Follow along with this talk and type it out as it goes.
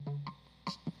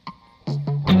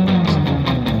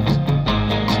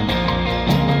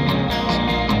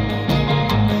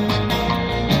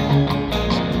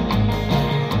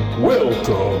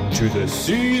to the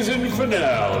season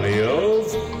finale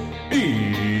of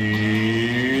Eating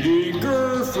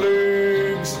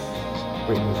Girlflings.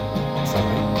 Wait, is that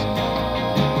right?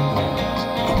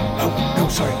 No,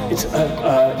 sorry. It's,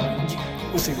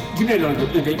 let's see, you nailed it on the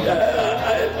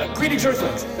Greetings,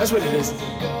 Earthlings. That's what it is.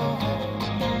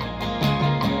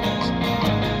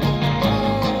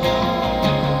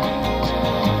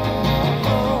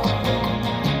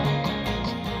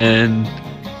 And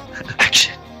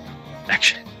action.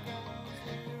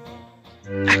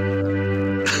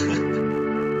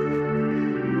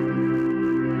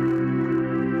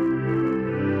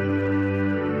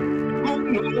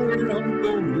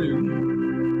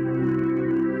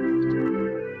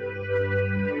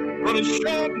 But I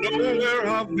sure know where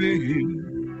I've been.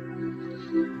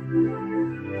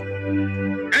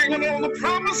 Hanging on the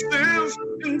promises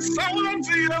in someone's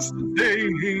yesterday.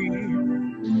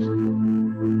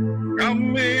 I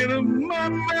made up my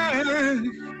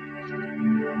mind.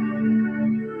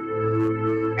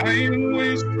 I ain't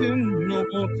wasting no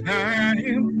more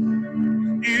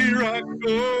time. Here I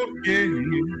go again.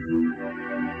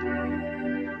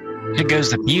 Here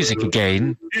goes the music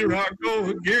again. Here I go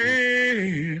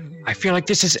again. I feel like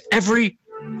this is every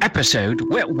episode.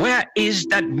 Where is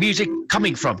that music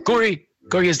coming from? Gory,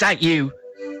 is that you?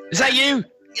 Is that you?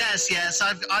 Yes.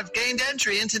 I've gained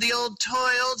entry into the old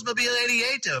toy Oldsmobile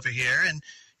 88 over here, and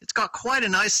it's got quite a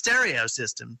nice stereo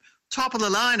system. Top of the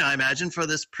line, I imagine, for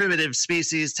this primitive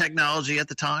species technology at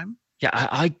the time. Yeah,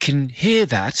 I can hear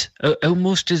that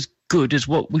almost as good as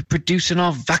what we produce in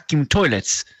our vacuum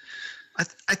toilets.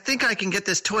 I think I can get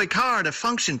this toy car to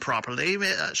function properly.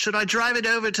 Should I drive it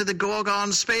over to the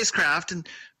Gorgon spacecraft and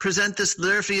present this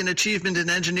Lurfian achievement in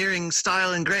engineering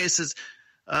style and grace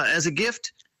as a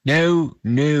gift? No,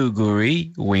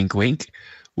 Gory, wink, wink.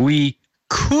 We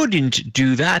couldn't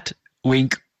do that,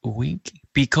 wink, wink,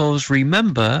 because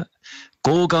remember,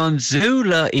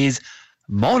 Gorgonzola is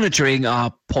monitoring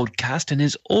our podcast and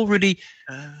has already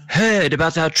heard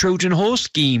about our Trojan horse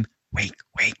scheme, wink,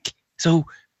 wink. So,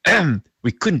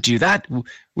 we couldn't do that.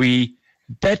 We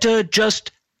better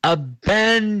just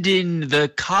abandon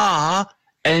the car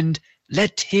and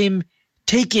let him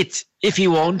take it if he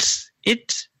wants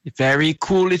it. Very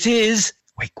cool it is.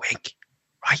 Wink, wink.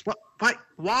 Right?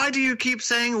 Why do you keep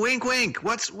saying wink, wink?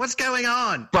 What's going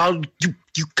on? Well,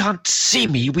 you can't see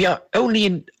me. We are only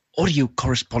in audio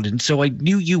correspondence, so I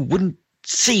knew you wouldn't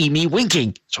see me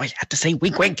winking. So I had to say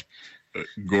wink, wink.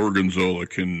 Gorgonzola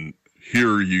can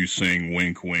hear you saying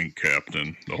wink, wink,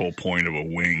 Captain. The whole point of a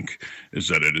wink is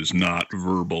that it is not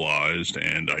verbalized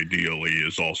and ideally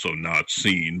is also not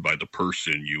seen by the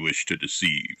person you wish to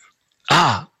deceive.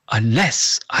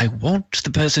 Unless I want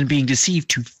the person being deceived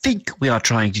to think we are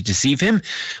trying to deceive him,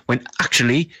 when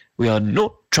actually we are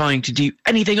not trying to do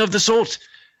anything of the sort.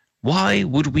 Why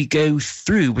would we go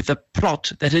through with a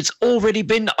plot that has already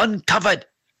been uncovered?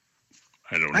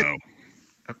 I don't know.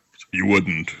 You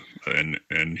wouldn't,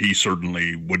 and he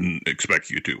certainly wouldn't expect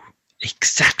you to.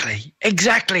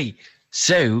 Exactly.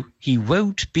 So he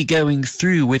won't be going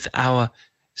through with our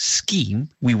scheme.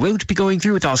 We won't be going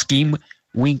through with our scheme.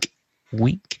 Wink,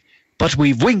 wink. But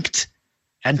we've winked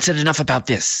and said enough about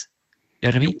this. You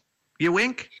know what I mean? You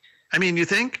wink? I mean, you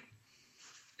think?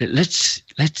 Let's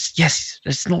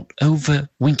not over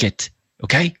wink it,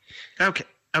 okay?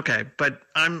 Okay, but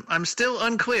I'm still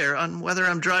unclear on whether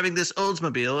I'm driving this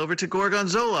Oldsmobile over to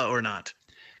Gorgonzola or not.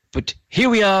 But here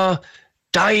we are,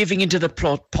 diving into the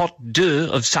pot deux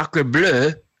of Sacre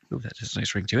Bleu. Oh, that has a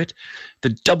nice ring to it. The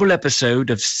double episode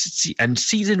of and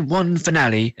season 1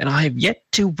 finale, and I have yet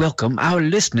to welcome our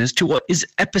listeners to what is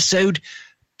episode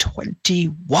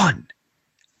 21.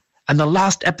 And the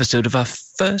last episode of our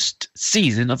first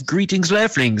season of Greetings,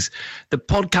 Lurflings, the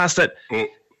podcast that...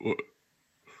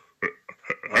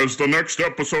 Has the next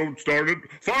episode started?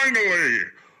 Finally!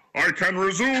 I can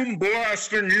resume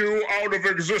blasting you out of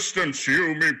existence,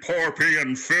 you me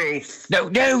porpian filth. No,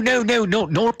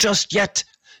 not just yet.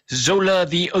 Zola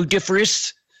the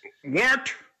Odiferous.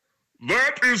 What?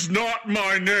 That is not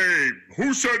my name.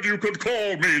 Who said you could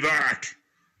call me that?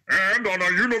 And on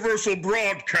a universal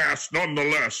broadcast,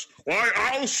 nonetheless. Why,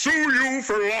 I'll sue you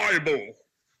for libel.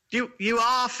 You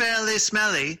are fairly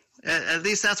smelly. At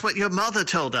least that's what your mother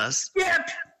told us. What?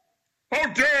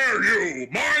 How dare you?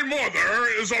 My mother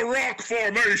is a rock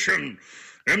formation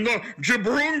in the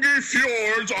Gibrungi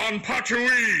Fjords on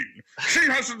Tatooine. She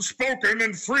hasn't spoken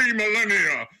in 3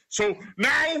 millennia, so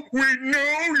now we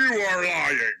know you are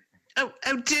lying. Oh,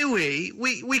 do we?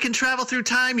 We can travel through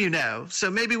time, you know, so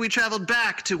maybe we traveled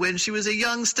back to when she was a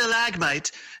young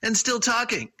stalagmite and still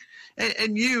talking.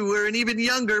 And you were an even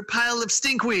younger pile of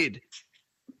stinkweed.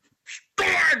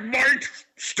 Stalagmite!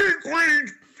 Stinkweed,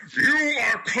 you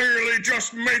are clearly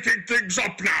just making things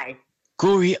up now.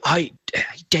 Gory, I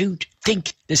don't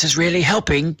think this is really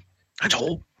helping at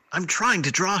all. I'm trying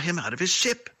to draw him out of his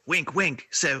ship, wink, wink,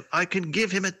 so I can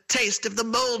give him a taste of the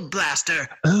mold blaster.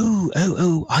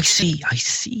 Oh, I see.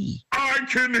 I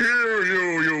can hear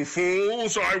you, you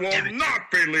fools. I will not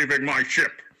be leaving my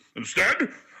ship. Instead,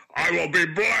 I will be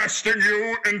blasting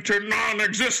you into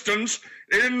non-existence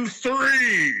in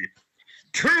 3,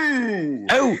 2...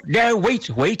 Oh, no,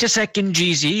 wait a second,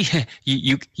 GZ.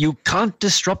 You can't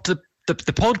disrupt the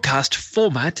podcast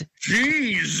format.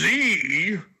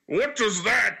 GZ? What does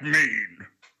that mean?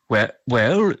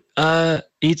 Well,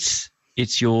 it's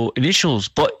your initials,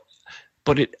 but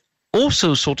it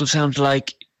also sort of sounds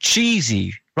like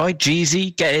cheesy, right?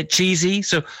 Cheesy, get it, cheesy.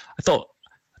 So I thought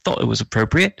it was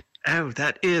appropriate. Oh,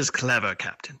 that is clever,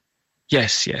 Captain.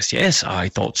 Yes, I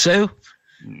thought so.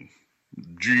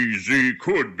 GZ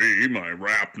could be my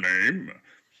rap name.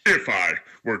 If I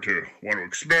were to want to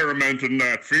experiment in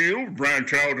that field,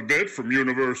 branch out a bit from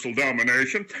universal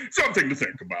domination, something to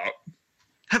think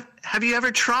about. Have you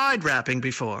ever tried rapping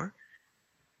before?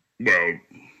 Well,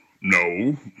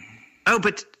 no. Oh,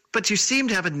 but you seem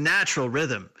to have a natural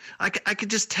rhythm. I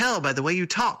could just tell by the way you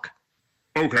talk.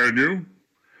 Oh, can you?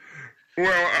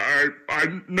 Well,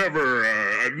 I never,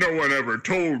 no one ever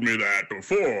told me that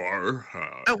before.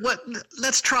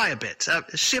 Let's try a bit.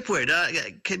 Shipward,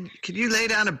 can you lay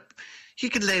down he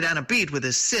can lay down a beat with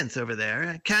his synth over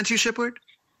there. Can't you, Shipward?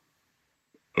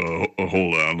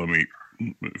 Hold on, let me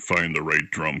find the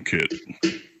right drum kit.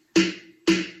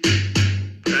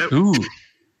 Ooh.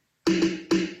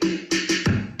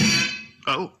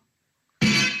 Oh.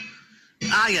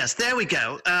 Ah, yes, there we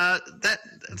go.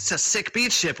 That's a sick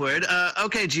beat, Shipward.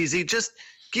 Okay, GZ, just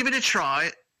give it a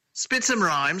try. Spit some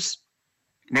rhymes.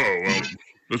 Oh, well,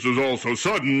 this is all so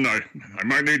sudden. I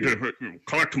might need to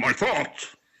collect my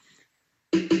thoughts.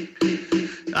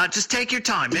 Just take your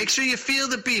time. Make sure you feel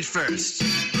the beat first.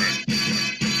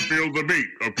 Feel the beat,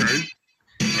 okay?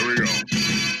 There we go.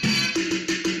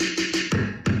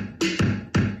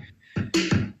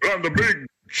 I'm the big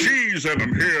cheese, and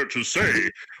I'm here to say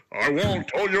I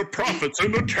want all your profits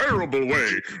in a terrible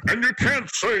way. And you can't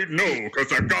say no,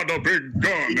 because I got a big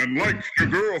gun. And like your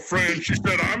girlfriend, she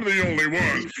said I'm the only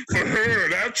one. For her,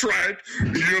 that's right.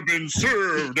 You've been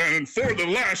served, and for the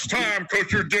last time,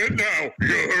 because you're dead now.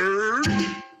 You heard?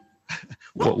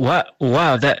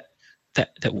 Wow, that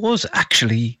was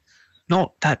actually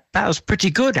not that. That was pretty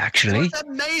good, actually. That's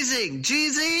amazing,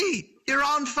 GZ. You're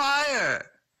on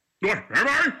fire. What, am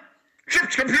I?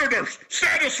 Ship's computers,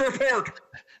 status report.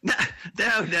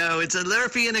 No, it's a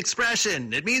Lurfian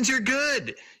expression. It means you're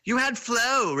good. You had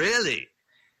flow, really.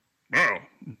 Well,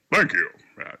 thank you.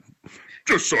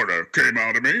 Just sort of came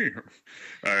out of me.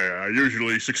 I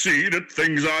usually succeed at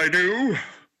things I do.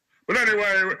 But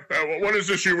anyway, what is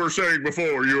this you were saying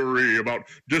before, Yuri, about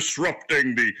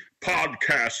disrupting the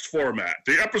podcast format?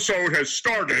 The episode has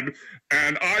started,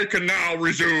 and I can now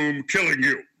resume killing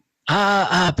you.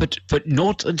 But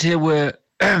not until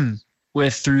we're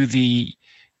through the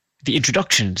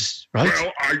introductions, right?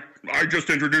 Well, I just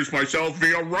introduced myself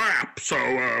via rap, so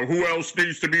who else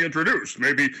needs to be introduced?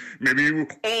 Maybe you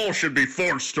all should be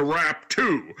forced to rap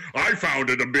too. I found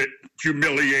it a bit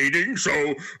humiliating,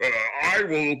 so I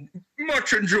will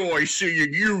much enjoy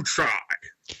seeing you try.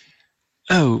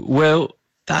 Oh, well,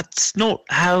 that's not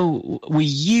how we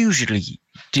usually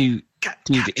do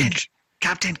the intro.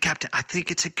 Captain, I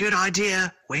think it's a good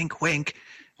idea. Wink, wink.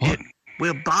 What? It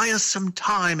will buy us some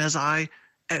time as I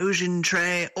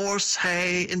Ocean-tray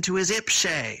Orsay into his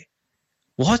Ipshay.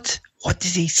 What? What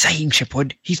is he saying,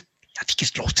 Shipwood? I think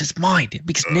he's lost his mind.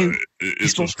 Because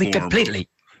he's lost me completely.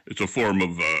 It's a form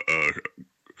of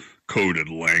coded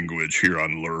language here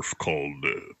on Lurf called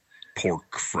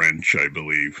Pork French, I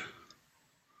believe.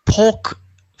 Pork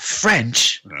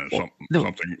French?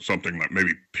 Something like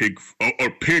maybe pig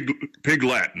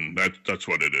Latin. That's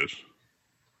what it is.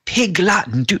 Pig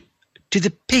Latin? Do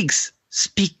the pigs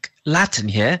speak Latin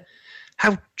here?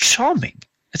 How charming.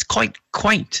 It's quite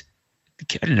quaint. I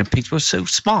didn't know pigs were so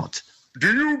smart.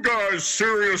 Do you guys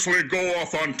seriously go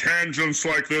off on tangents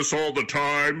like this all the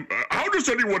time? How does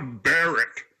anyone bear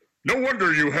it? No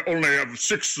wonder you only have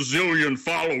 6 zillion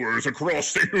followers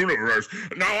across the universe.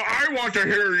 Now I want to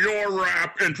hear your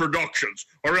rap introductions,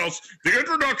 or else the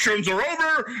introductions are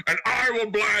over and I will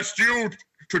blast you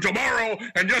to tomorrow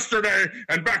and yesterday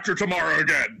and back to tomorrow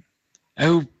again.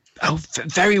 Oh,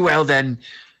 very well then.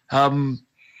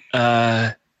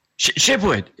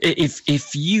 Shipwood,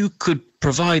 if you could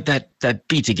provide that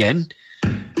beat again.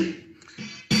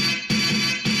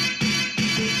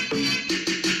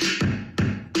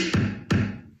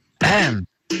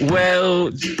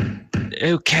 Well,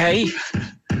 okay.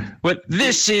 Well,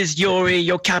 this is Yuri,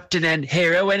 your captain and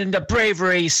hero, and in the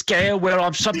bravery scale where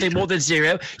I'm something more than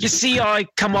 0, you see I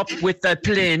come up with a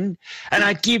plan, and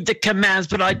I give the commands,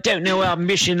 but I don't know our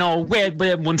mission or where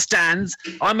one stands.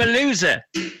 I'm a loser.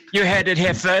 You heard it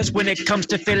here first. When it comes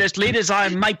to fearless leaders, I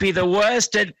might be the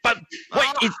worst, but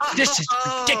wait, this is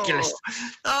ridiculous.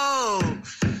 Oh!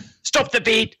 Stop the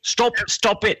beat. Stop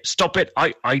it.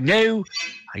 I know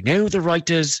the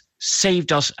writers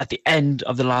saved us at the end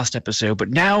of the last episode, but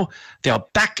now they are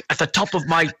back at the top of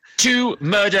my 2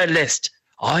 murder list.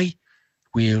 I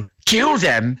will kill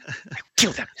them.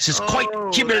 This is quite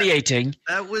humiliating.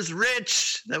 That was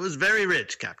rich. That was very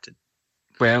rich, Captain.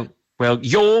 Well,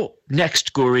 you're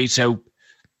next, Gory, so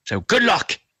good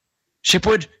luck.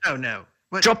 Shipwood. Oh, no.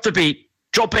 What? Drop the beat.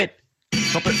 Drop it.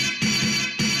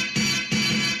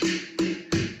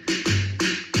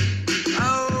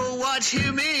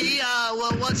 To me,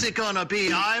 well, what's it gonna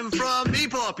be? I'm from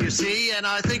Meepop, you see, and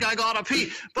I think I gotta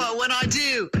pee. But when I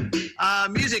do,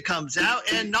 music comes out,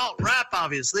 and not rap,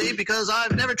 obviously, because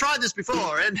I've never tried this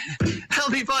before. And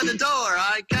help me find the door.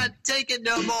 I can't take it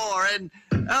no more. And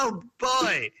oh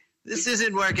boy, this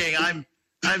isn't working.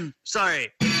 I'm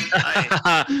sorry.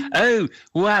 Oh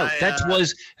wow, that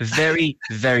was very,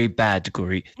 very bad,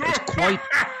 Gory. That was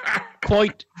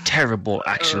quite terrible,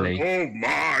 actually. Oh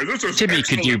my, this is Timmy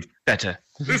excellent. could do better.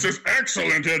 This is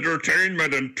excellent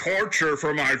entertainment and torture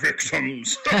for my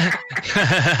victims.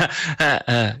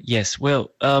 Yes,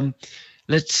 well,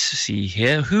 let's see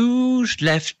here. Who's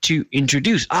left to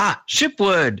introduce?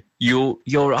 Shipwood,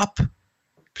 you're up.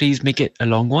 Please make it a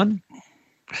long one.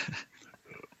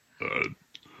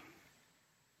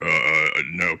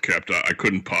 No, Captain, I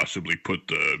couldn't possibly put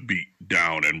the beat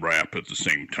down and rap at the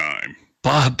same time.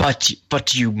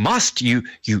 But you must, you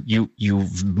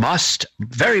must,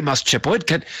 very must,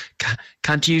 Shipwood.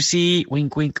 Can't you see?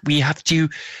 Wink, wink. We have to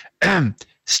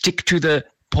stick to the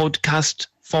podcast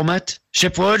format.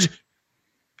 Shipwood,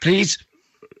 please.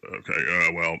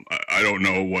 Okay. Well, I don't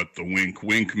know what the wink,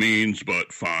 wink means,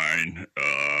 but fine.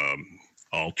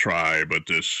 I'll try, but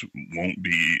this won't be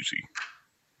easy.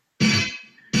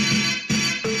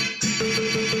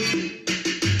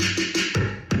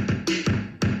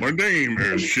 My name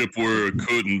is Shipwood,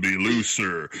 couldn't be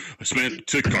looser. I spent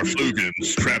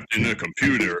Tickar-Flugans trapped in a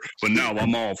computer, but now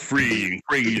I'm all free and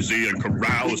crazy and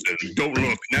carousing. Don't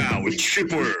look now, it's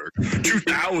Shipwood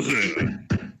 2000.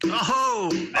 Oh,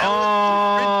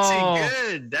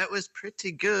 that was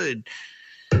pretty good.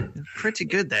 Pretty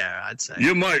good there, I'd say.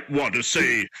 You might want to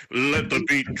say, let the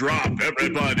beat drop.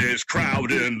 Everybody's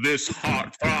crowding this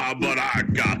hot throb, but I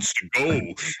got to go.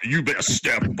 You best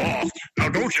step off. Now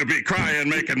don't you be crying,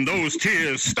 making those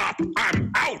tears stop.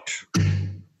 I'm out.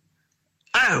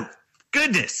 Oh,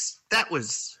 goodness. That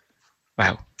was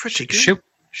pretty good.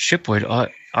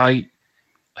 Shipwood, I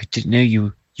didn't know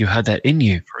you had that in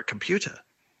you. For a computer.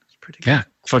 It's pretty good. Yeah,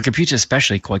 for a computer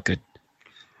especially, quite good.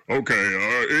 Okay,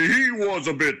 he was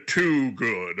a bit too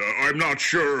good. I'm not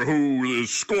sure who is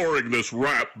scoring this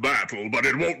rap battle, but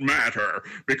it won't matter,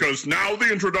 because now the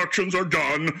introductions are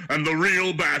done, and the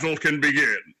real battle can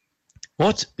begin.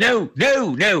 What? No,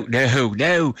 the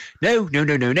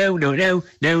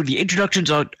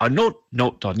introductions are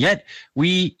not done yet.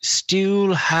 We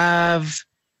still have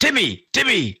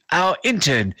Timmy, our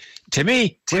intern.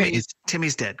 Timmy, where is...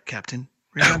 Timmy's dead, Captain.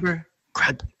 Remember?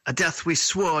 Crap. A death we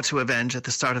swore to avenge at the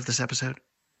start of this episode.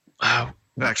 Wow.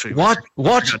 Actually, what? We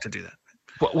forgot to do that.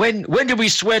 When did we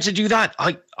swear to do that?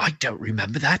 I don't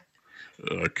remember that.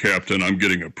 Captain, I'm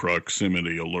getting a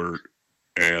proximity alert,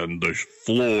 and the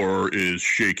floor is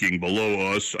shaking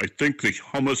below us. I think the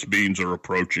hummus beans are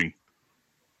approaching.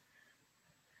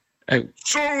 Oh.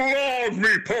 So long,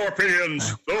 me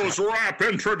porpians. Those rap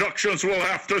introductions will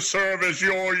have to serve as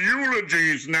your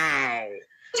eulogies now.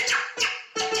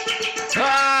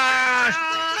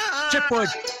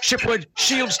 Shipwood,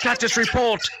 shield status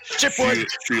report. Shipwood.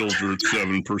 Shields are at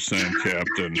 7%,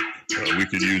 Captain. We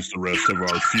could use the rest of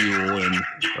our fuel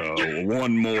and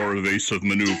one more evasive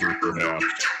maneuver, perhaps.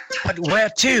 But where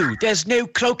to? There's no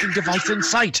cloaking device in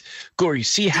sight. Gory,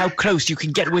 see how close you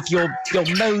can get with your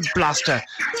mode blaster.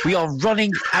 We are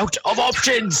running out of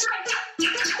options.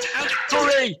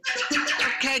 Gory!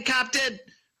 Okay, Captain.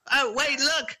 Oh, wait,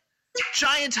 look.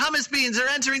 Giant hummus beans are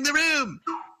entering the room.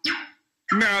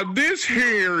 Now, this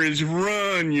here is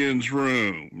Runyon's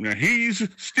room. Now, he's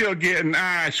still getting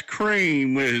ice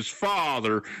cream with his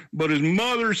father, but his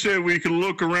mother said we could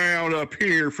look around up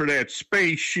here for that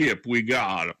spaceship we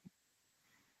got him.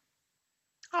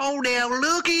 Oh, now,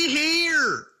 looky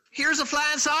here. Here's a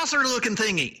flying saucer-looking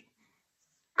thingy.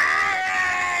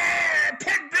 Ah!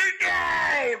 Put me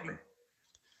down!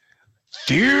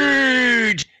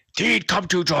 Dude, come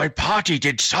to join party.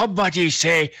 Did somebody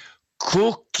say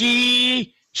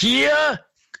Cookie here?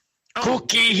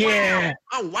 Cookie here.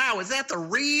 Oh, wow. Is that the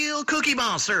real Cookie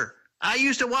Monster? I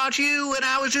used to watch you when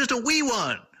I was just a wee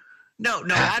one. No,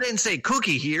 I didn't say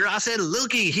Cookie here. I said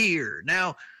Looky here.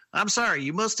 Now, I'm sorry.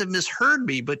 You must have misheard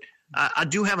me, but I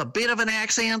do have a bit of an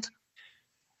accent.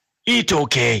 It's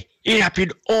okay. It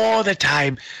happened all the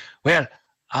time. Well,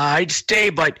 I'd stay,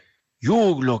 but you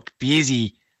looked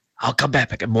busy. I'll come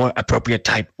back at a more appropriate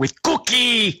time with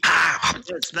Cookie.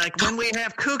 It's like when we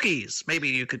have cookies. Maybe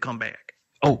you could come back.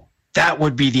 Oh, that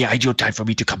would be the ideal time for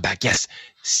me to come back. Yes.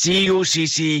 See you,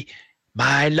 Cece.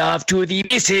 My love to the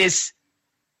missus.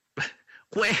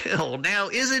 Well, now,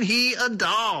 isn't he a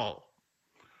doll?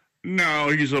 No,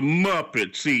 he's a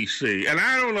Muppet, CC. And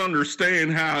I don't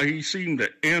understand how he seemed to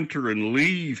enter and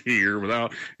leave here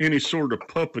without any sort of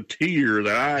puppeteer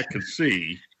that I could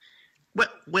see.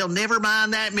 Well, never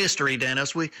mind that mystery,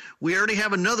 Dennis. We already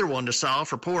have another one to solve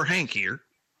for poor Hank here.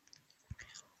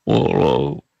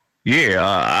 Well, yeah,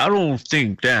 I don't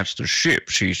think that's the ship,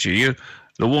 Cece.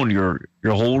 The one you're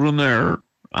holding there,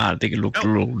 I think it looked a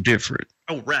little different.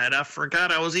 Oh, right. I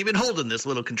forgot I was even holding this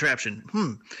little contraption.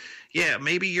 Yeah,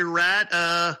 maybe you're right.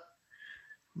 Yeah,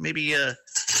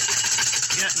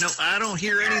 no, I don't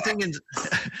hear anything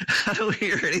I don't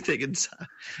hear anything inside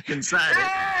it.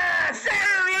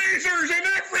 Fire lasers in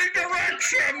every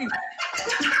direction!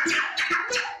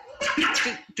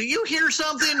 Do you hear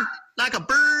something? Like a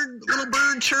little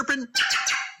bird chirping?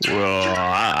 Well,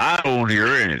 I don't hear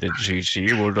anything,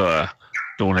 CC, but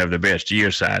don't have the best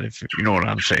ear sight, if you know what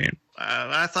I'm saying.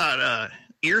 I thought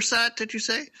ear sight, did you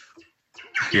say?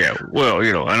 Yeah, well,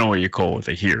 I know what you call it,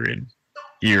 the hearing.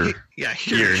 Ear. Yeah,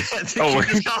 hearing. I think you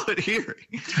just call it hearing.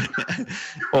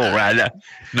 Oh, right.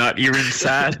 Not ear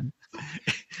inside?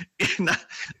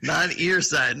 not ear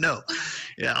side, no.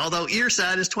 Yeah, although ear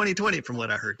side is 2020 from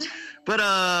what I heard. But,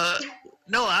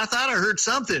 no, I thought I heard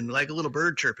something like a little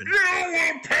bird chirping. You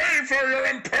will pay for your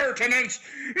impertinence,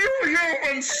 you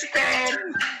human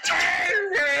scum! I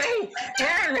will!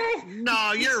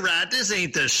 No, you're right. This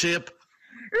ain't the ship.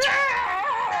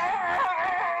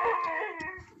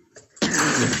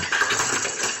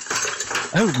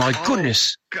 Oh my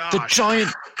goodness! Gosh. The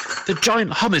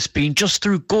giant hummus bean just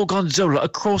threw Gorgonzola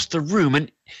across the room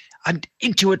and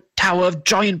into a tower of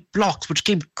giant blocks, which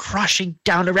came crashing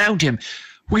down around him.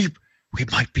 We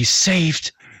might be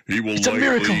saved. It's a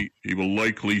miracle. He will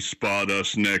likely spot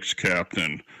us next,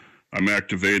 Captain. I'm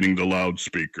activating the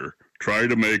loudspeaker. Try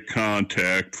to make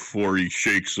contact before he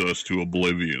shakes us to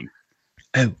oblivion.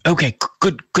 Oh, okay,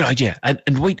 good idea.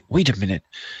 And wait a minute.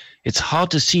 It's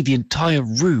hard to see the entire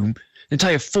room, the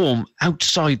entire form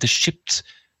outside the ship's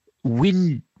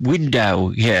window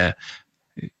here.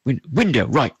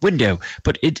 Window.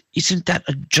 But isn't that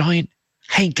a giant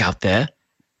Hank out there?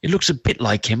 It looks a bit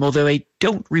like him, although I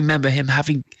don't remember him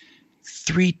having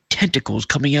 3 tentacles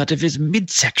coming out of his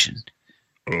midsection.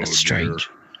 That's strange.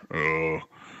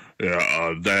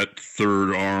 Yeah, that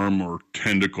third arm or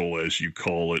tentacle, as you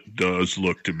call it, does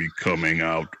look to be coming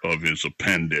out of his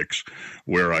appendix,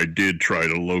 where I did try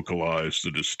to localize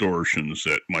the distortions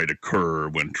that might occur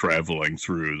when traveling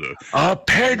through the...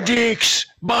 Appendix!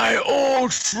 My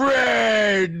old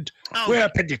friend! Where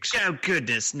appendix? Oh,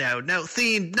 goodness, no,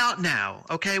 Thien, not now,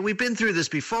 okay? We've been through this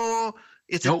before.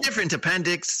 It's a different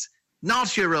appendix,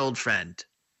 not your old friend.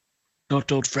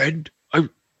 Not old friend?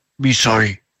 Me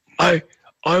sorry.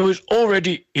 I was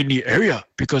already in the area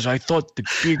because I thought the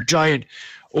big giant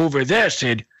over there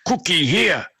said, Cookie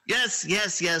here.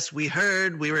 Yes, we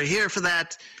heard. We were here for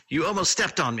that. You almost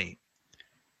stepped on me.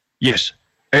 Yes.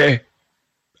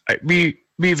 Me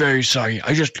very sorry.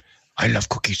 I love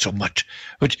Cookie so much.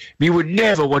 But me would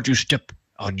never want to step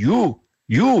on you,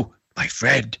 my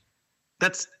friend.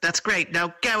 That's great.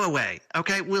 Now go away,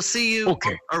 okay? We'll see you,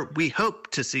 okay. or we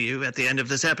hope to see you at the end of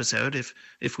this episode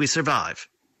if we survive.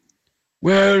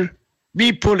 Well,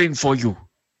 me pulling for you.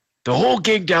 The whole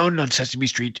gang down on Sesame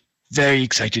Street, very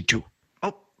excited too.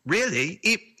 Oh, really?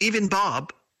 Even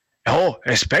Bob? Oh,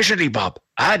 especially Bob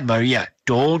and Maria.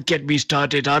 Don't get me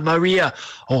started on Maria.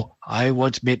 Oh, I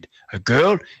once met a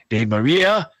girl named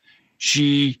Maria.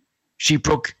 She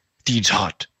broke Thien's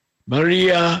heart.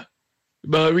 Maria.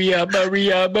 Let me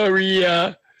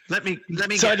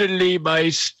Suddenly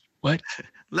what?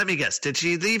 Let me guess. Did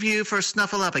she leave you for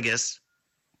Snuffleupagus?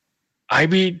 I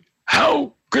mean,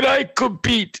 how could I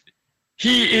compete?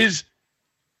 He is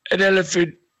an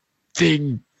elephant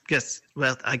thing.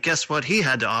 I guess what he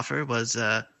had to offer was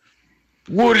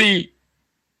woolly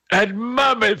and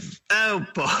mammoth. Oh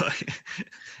boy.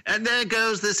 And there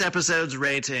goes this episode's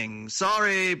rating.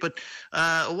 Sorry, but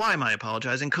why am I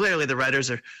apologizing? Clearly the writers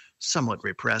are somewhat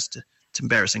repressed. It's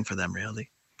embarrassing for them, really.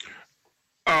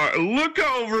 Look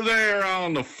over there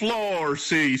on the floor,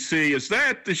 CC. Is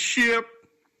that the ship?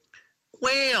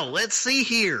 Well, let's see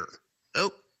here.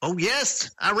 Oh,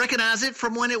 yes. I recognize it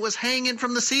from when it was hanging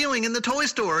from the ceiling in the toy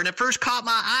store and it first caught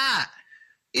my eye.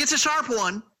 It's a sharp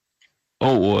one.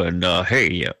 Oh, and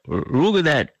hey, look at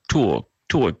that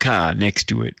toy car next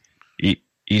to it.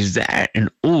 Is that an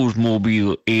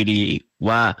Oldsmobile 88?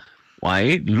 Why,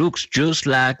 it looks just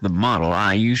like the model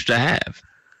I used to have.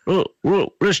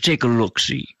 Let's take a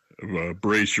look-see.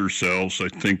 Brace yourselves. I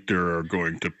think they're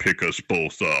going to pick us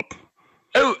both up.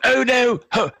 Oh no!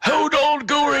 Hold on,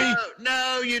 Gory!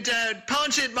 No, you don't.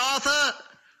 Punch it, Martha!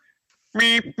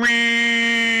 Meep,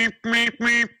 meep, meep,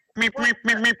 meep, meep, meep,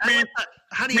 meep, meep.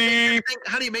 How do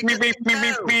you make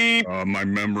that thing go? My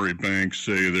memory banks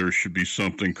say there should be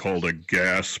something called a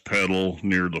gas pedal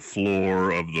near the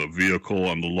floor of the vehicle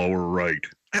on the lower right.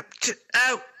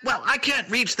 Oh, well, I can't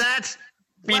reach that.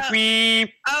 Beep,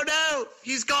 beep. Oh, no,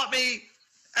 he's got me.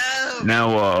 Oh.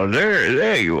 Now,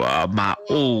 there you are, my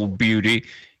old beauty.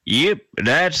 Yep,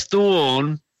 that's the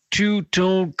one.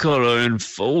 Two-tone color and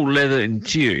faux leather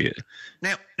interior.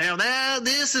 Now,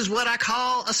 this is what I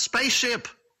call a spaceship.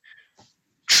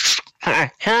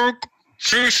 Hank,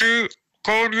 Cece,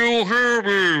 can you hear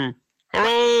me?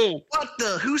 Hello? What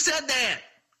the? Who said that?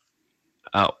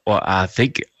 Well, I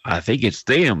think it's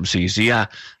them, Cece.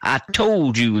 I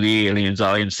told you the aliens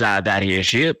are inside that here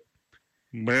ship.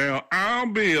 Well, I'll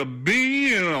be a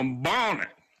bee in a bonnet.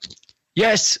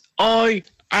 Yes, I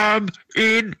am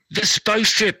in the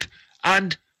spaceship.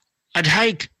 And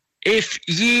Hank, if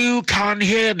you can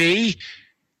hear me,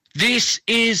 this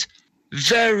is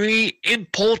very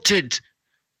important.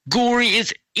 Gory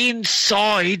is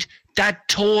inside that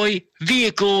toy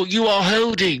vehicle you are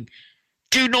holding.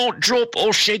 Do not drop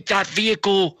or shake that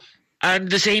vehicle. And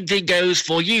the same thing goes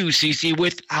for you, Cece,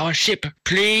 with our ship,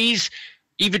 please.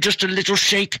 Even just a little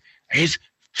shake is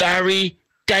very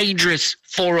dangerous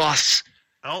for us.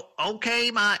 Oh,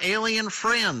 okay, my alien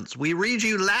friends. We read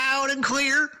you loud and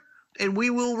clear, and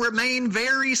we will remain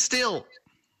very still,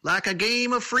 like a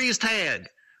game of freeze tag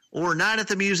or Night at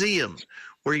the Museum,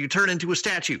 where you turn into a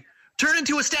statue. Turn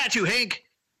into a statue, Hank.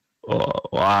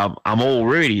 I'm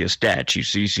already a statue,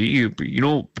 Cece. You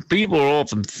know, people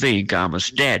often think I'm a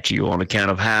statue on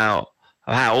account of how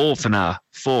often I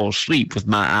fall asleep with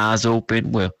my eyes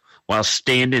open while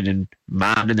standing and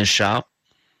minding the shop.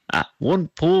 One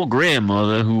poor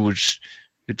grandmother who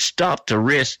had stopped to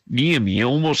rest near me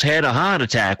almost had a heart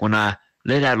attack when I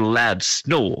let out a loud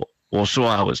snore, or so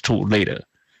I was told later.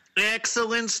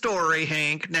 Excellent story,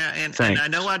 Hank. Now, and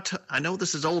I know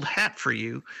this is old hat for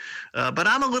you, but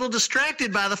I'm a little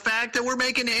distracted by the fact that we're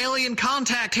making alien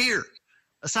contact here.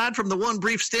 Aside from the one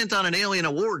brief stint on an alien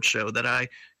award show that I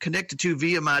connected to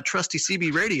via my trusty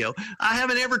CB radio, I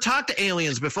haven't ever talked to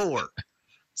aliens before.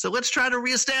 So let's try to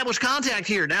reestablish contact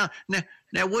here. Now,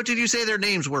 what did you say their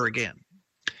names were again?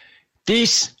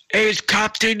 This is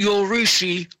Captain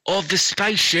Yorushi of the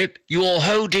spaceship you're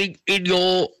holding in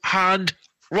your hand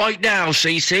right now,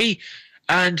 CC.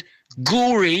 And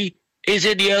Gory is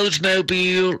in the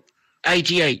Oldsmobile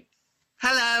 88.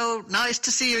 Hello. Nice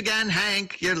to see you again,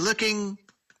 Hank. You're looking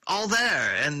all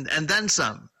there and then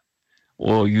some.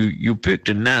 Well, you picked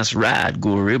a nice ride,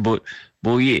 Gory, but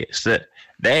yes,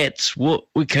 that's what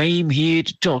we came here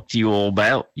to talk to you all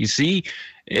about. You see,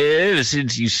 ever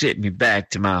since you sent me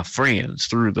back to my friends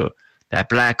through that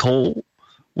black hole,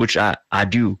 which I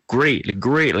do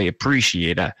greatly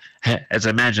appreciate. As I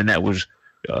imagine that was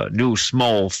no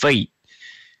small feat.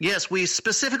 Yes, we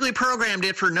specifically programmed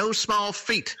it for no small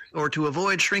feet, or to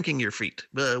avoid shrinking your feet,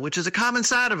 which is a common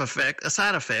side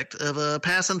effect of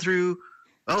passing through.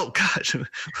 Oh gosh,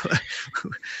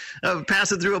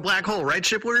 passing through a black hole, right,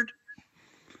 Shipward?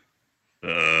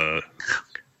 Yeah.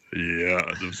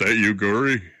 Is that you,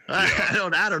 Gory?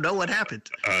 Yeah. I don't know what happened.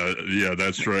 Yeah,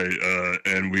 that's right.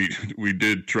 And we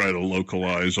did try to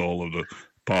localize all of the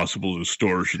possible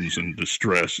distortions and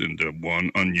distress into one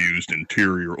unused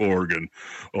interior organ,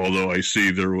 although I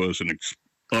see there was an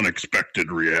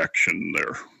unexpected reaction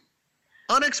there.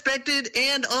 Unexpected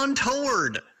and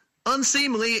untoward.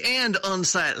 Unseemly and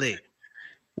unsightly.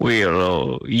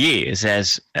 Well, yes,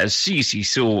 as Cece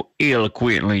so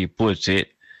eloquently puts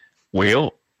it,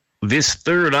 well, this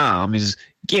third arm is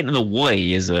getting in the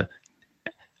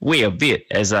way a bit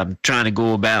as I'm trying to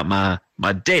go about my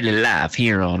daily life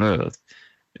here on Earth.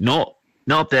 Not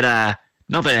that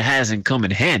it hasn't come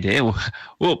in handy.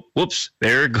 Whoops!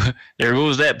 There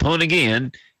goes that pun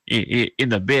again. In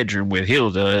the bedroom with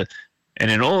Hilda, And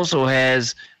it also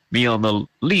has me on the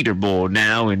leaderboard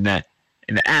now in the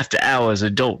after hours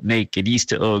adult naked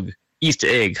Easter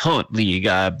egg hunt league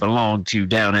I belong to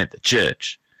down at the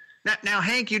church. Now,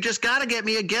 Hank, you just got to get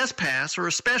me a guest pass or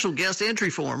a special guest entry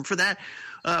form for that,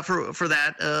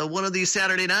 one of these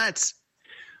Saturday nights.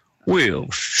 Well,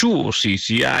 sure,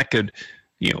 Cece, I could,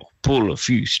 pull a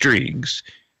few strings.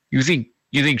 You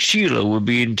think Sheila would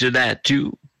be into that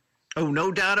too? Oh,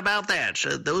 no doubt about that.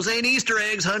 Those ain't Easter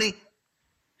eggs, honey.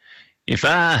 If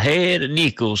I had a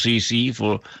nickel, Cece,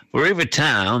 for every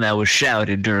time that was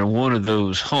shouted during one of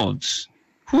those hunts,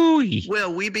 whoo-wee.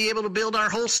 Well, we'd be able to build our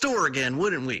whole store again,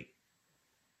 wouldn't we?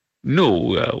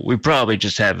 No, we probably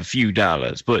just have a few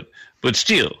dollars, but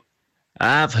still,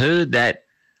 I've heard that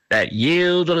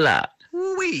yelled a lot.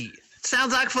 Whoo-wee.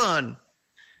 Sounds like fun.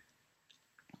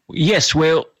 Yes,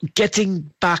 well,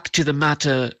 getting back to the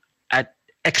matter at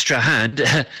extra hand,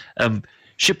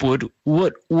 Shipwood,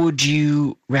 what would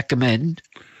you recommend?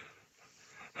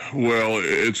 Well,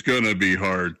 it's going to be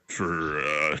hard for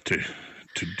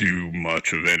to do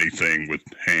much of anything with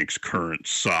Hank's current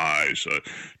size.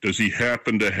 Does he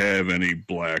happen to have any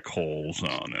black holes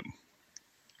on him?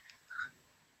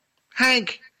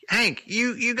 Hank,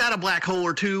 you got a black hole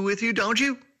or two with you, don't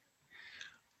you?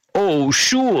 Oh,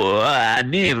 sure. I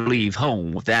never leave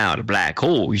home without a black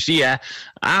hole. You see,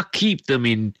 I keep them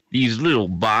in these little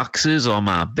boxes on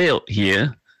my belt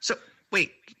here. So,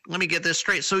 wait, let me get this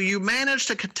straight. So you managed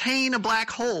to contain a black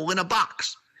hole in a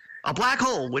box, a black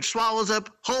hole which swallows up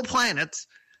whole planets,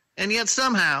 and yet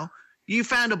somehow you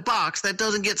found a box that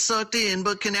doesn't get sucked in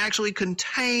but can actually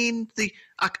contain the...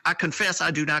 I confess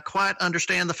I do not quite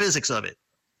understand the physics of it.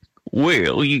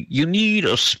 Well, you need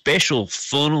a special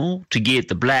funnel to get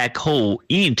the black hole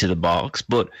into the box,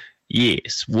 but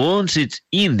yes, once it's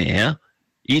in there,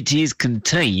 it is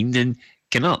contained and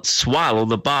cannot swallow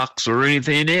the box or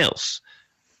anything else.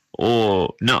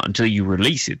 Or not until you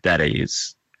release it, that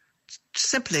is.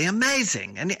 Simply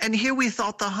amazing. And here we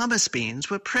thought the hummus beans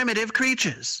were primitive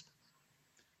creatures.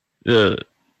 The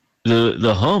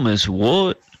hummus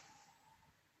what?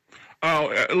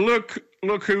 Oh,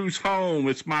 look who's home.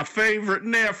 It's my favorite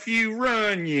nephew,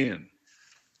 Runyon.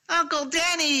 Uncle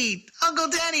Denny,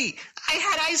 I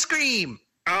had ice cream.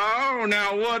 Oh,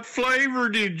 now what flavor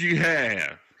did you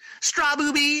have?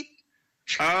 Strawbooby.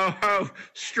 Oh,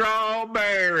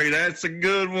 strawberry. That's a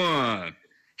good one.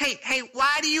 Hey,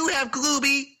 why do you have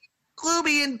Glooby?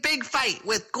 Glooby in big fight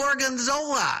with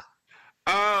Gorgonzola.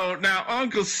 Oh, now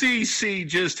Uncle CC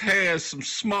just has some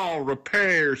small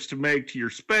repairs to make to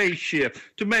your spaceship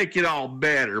to make it all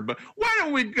better. But why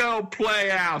don't we go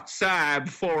play outside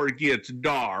before it gets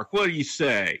dark? What do you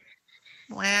say?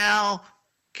 Well,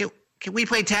 can we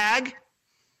play tag?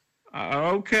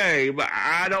 Okay, but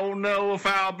I don't know if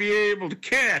I'll be able to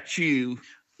catch you.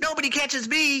 Nobody catches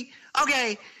me.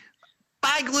 Okay,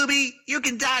 bye, Glooby. You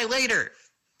can die later.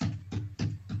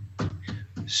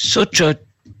 Such a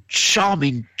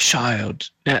charming child.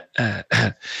 Now,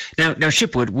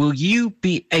 Shipwood, will you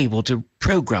be able to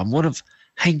program one of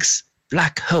Hank's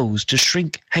black holes to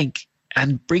shrink Hank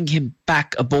and bring him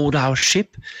back aboard our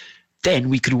ship? Then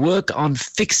we could work on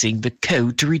fixing the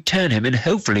code to return him, and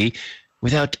hopefully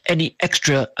without any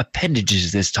extra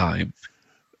appendages this time.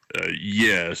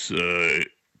 Yes,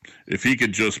 if he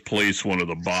could just place one of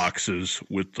the boxes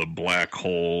with the black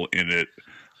hole in it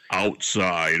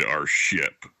outside our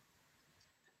ship.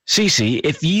 Cece,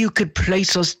 if you could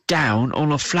place us down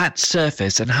on a flat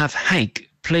surface and have Hank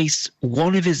place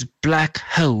one of his black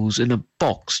holes in a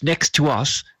box next to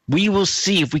us, we will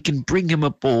see if we can bring him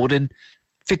aboard and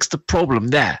fix the problem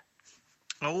there.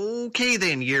 Okay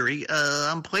then, Yuri.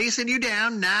 I'm placing you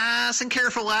down nice and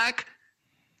careful like.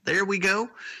 There we go.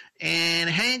 And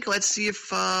Hank, let's see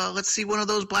one of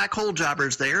those black hole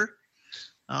jobbers there.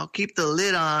 I'll keep the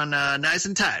lid on nice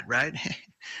and tight, right?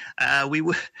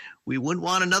 We wouldn't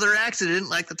want another accident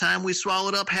like the time we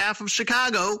swallowed up half of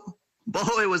Chicago.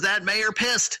 Boy, was that mayor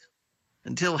pissed.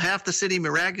 Until half the city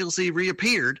miraculously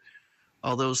reappeared,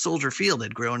 although Soldier Field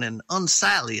had grown an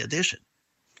unsightly addition.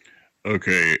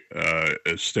 Okay,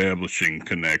 establishing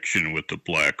connection with the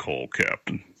black hole,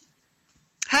 Captain.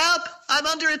 Help! I'm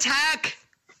under attack!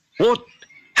 What?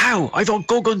 How? I thought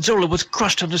Gorgonzola was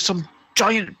crushed under some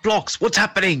giant blocks. What's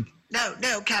happening?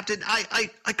 No, Captain. I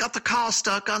got the car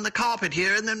stuck on the carpet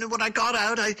here, and then when I got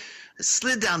out, I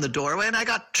slid down the doorway, and I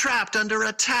got trapped under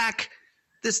a tack.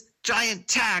 This giant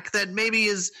tack that maybe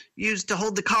is used to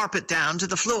hold the carpet down to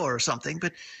the floor or something,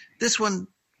 but this one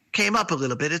came up a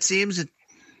little bit, it seems.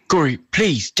 Gory,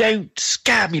 please, don't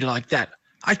scare me like that.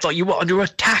 I thought you were under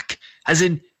attack, as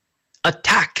in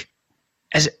attack,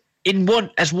 as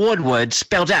one word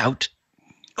spelled out.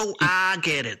 Oh, I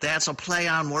get it. That's a play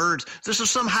on words. This is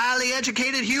some highly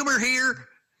educated humor here.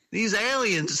 These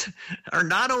aliens are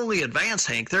not only advanced,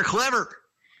 Hank, they're clever,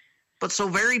 but so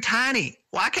very tiny.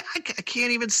 Well, I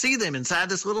can't even see them inside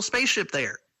this little spaceship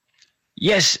there.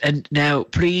 Yes, and now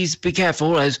please be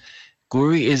careful as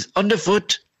Guri is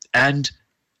underfoot and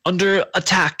under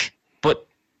attack, but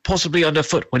possibly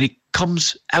underfoot when he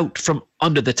comes out from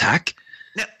under the tack.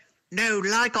 No,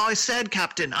 like I said,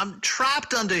 Captain, I'm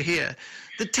trapped under here.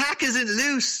 The tack isn't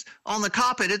loose on the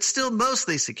carpet. It's still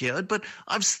mostly secured, but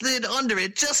I've slid under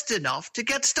it just enough to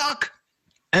get stuck.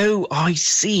 Oh, I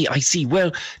see.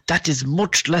 Well, that is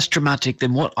much less dramatic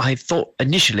than what I thought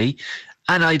initially,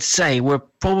 and I'd say we're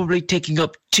probably taking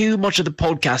up too much of the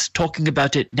podcast talking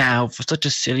about it now for such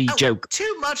a silly joke.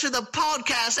 Too much of the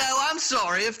podcast? Oh, I'm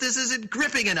sorry if this isn't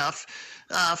gripping enough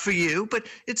for you, but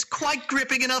it's quite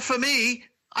gripping enough for me.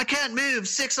 I can't move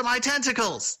 6 of my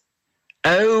tentacles.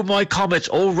 Oh, my comets.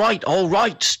 All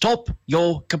right. Stop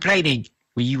your complaining.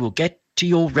 We will get to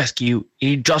your rescue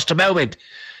in just a moment.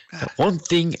 But one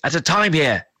thing at a time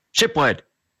here. Shipward,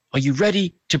 are you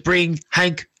ready to bring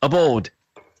Hank aboard?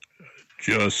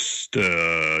 Just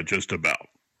about.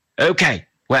 Okay.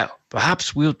 Well,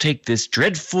 perhaps we'll take this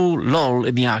dreadful lull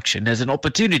in the action as an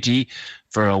opportunity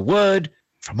for a word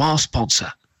from our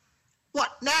sponsor.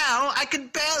 What now? I can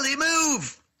barely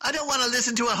move. I don't want to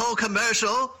listen to a whole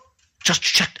commercial. Just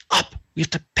shut up. We have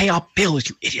to pay our bills,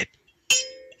 you idiot.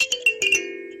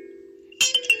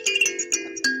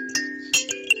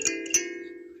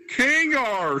 King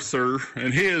Arthur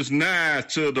and his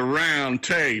Knights of the Round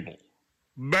Table.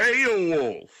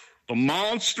 Beowulf, the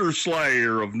monster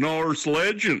slayer of Norse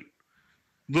legend.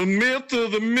 The myth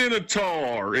of the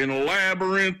Minotaur in a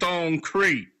labyrinth on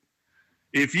Crete.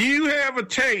 If you have a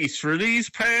taste for these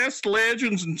past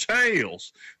legends and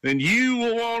tales, then you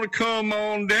will want to come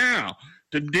on down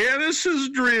to Dennis's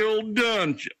Drill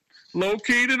Dungeon,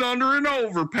 located under an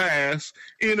overpass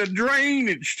in a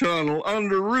drainage tunnel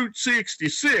under Route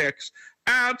 66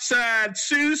 outside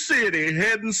Sioux City,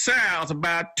 heading south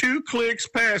about 2 clicks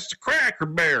past the Cracker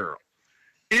Barrel.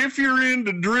 If you're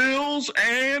into drills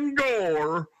and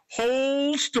gore,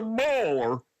 holes to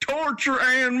bore, torture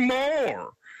and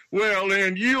more, well,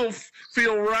 then you'll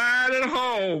feel right at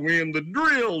home in the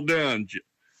Drill Dungeon,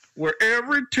 where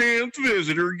every 10th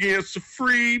visitor gets a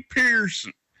free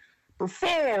piercing,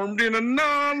 performed in a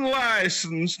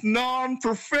non-licensed,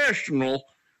 non-professional,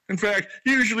 in fact,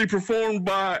 usually performed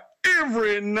by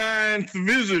every 9th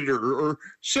visitor, or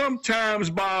sometimes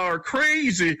by our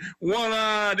crazy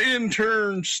one-eyed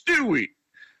intern Stewie.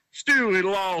 Stewie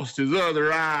lost his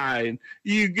other eye, and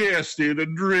you guessed it, a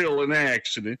drilling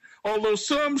accident. Although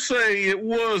some say it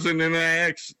wasn't an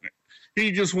accident.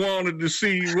 He just wanted to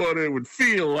see what it would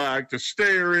feel like to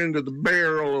stare into the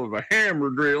barrel of a hammer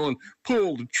drill and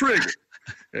pull the trigger.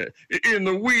 In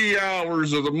the wee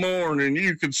hours of the morning,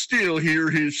 you could still hear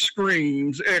his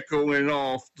screams echoing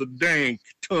off the dank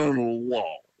tunnel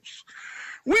walls.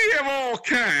 We have all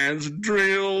kinds of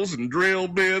drills and drill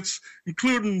bits,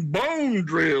 including bone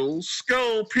drills,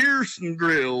 skull-piercing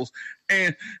drills,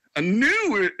 and a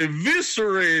new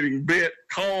eviscerating bit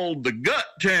called the gut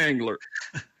tangler.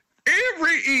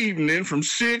 Every evening from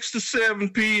 6 to 7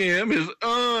 p.m. is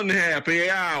unhappy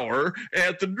hour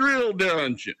at the Drill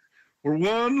Dungeon, where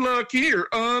one lucky or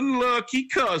unlucky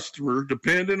customer,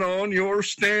 depending on your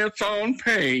stance on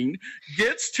pain,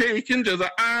 gets taken to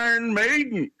the Iron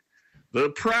Maiden.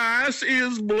 The price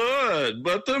is blood,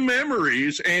 but the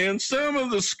memories and some of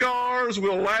the scars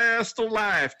will last a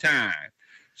lifetime.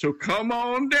 So come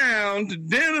on down to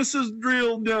Dennis's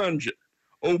Drill Dungeon.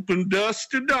 Open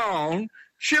dusk to dawn.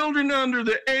 Children under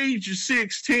the age of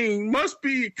 16 must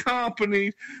be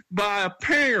accompanied by a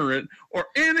parent or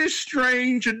any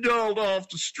strange adult off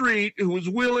the street who is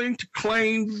willing to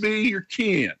claim to be your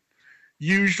kin.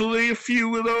 Usually a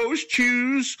few of those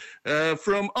choose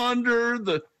from under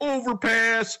the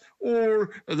overpass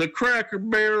or the Cracker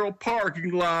Barrel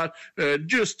parking lot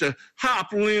just a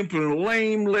hop, limp, and a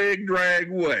lame leg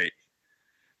drag away.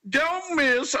 Don't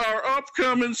miss our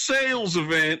upcoming sales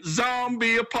event,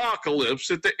 Zombie Apocalypse,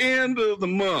 at the end of the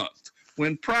month,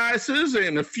 when prices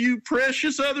and a few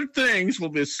precious other things will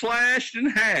be slashed in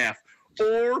half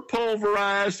or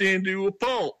pulverized into a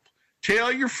pulp.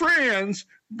 Tell your friends,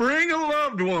 bring a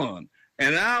loved one,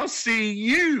 and I'll see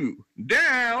you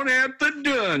down at the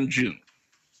dungeon.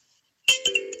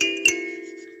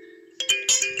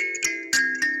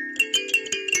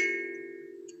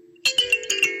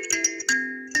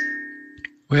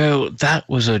 Well, that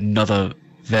was another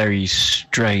very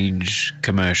strange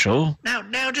commercial.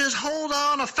 Now just hold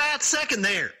on a fat second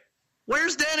there.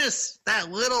 Where's Dennis?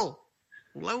 That little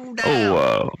Slow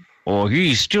down. Or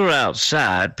he's still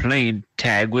outside playing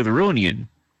tag with Ronion.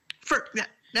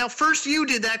 Now, first you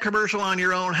did that commercial on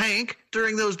your own, Hank,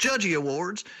 during those Judgy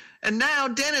Awards, and now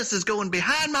Dennis is going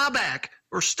behind my back,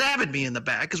 or stabbing me in the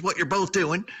back, is what you're both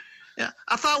doing. Yeah,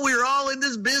 I thought we were all in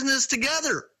this business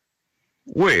together.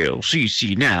 Well,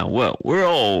 see now, we're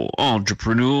all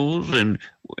entrepreneurs, and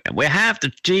we have to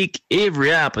take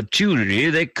every opportunity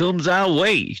that comes our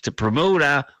way to promote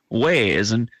our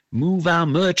wares and move our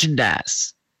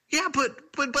merchandise. Yeah, but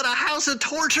a house of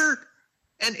torture,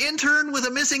 an intern with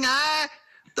a missing eye,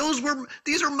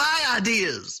 these are my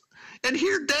ideas. And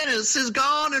here Dennis has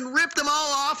gone and ripped them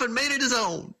all off and made it his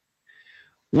own.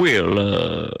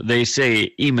 Well, they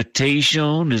say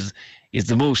imitation is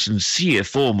the most sincere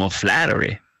form of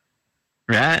flattery,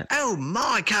 right? Oh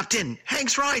my, Captain,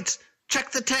 Hank's right.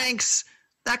 Check the tanks.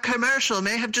 That commercial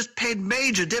may have just paid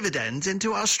major dividends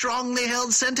into our strongly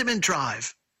held sentiment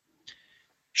drive.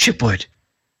 Shipwood,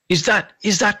 is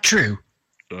that true?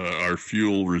 Our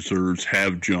fuel reserves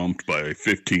have jumped by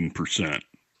 15%.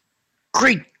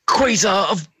 Great quasar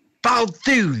of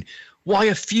Balthoon! Why,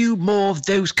 a few more of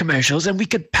those commercials and we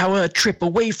could power a trip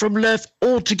away from Lurf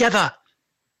altogether.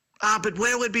 But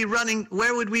where would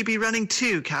we be running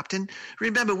to, Captain?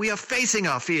 Remember, we are facing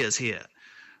our fears here.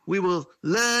 We will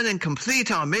learn and complete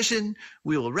our mission.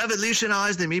 We will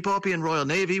revolutionize the Meeporpian Royal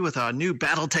Navy with our new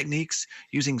battle techniques,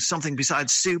 using something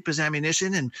besides soup as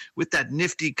ammunition, and with that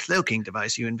nifty cloaking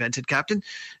device you invented, Captain.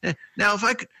 Now, if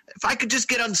I could just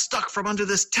get unstuck from under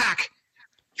this tack.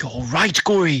 You're right,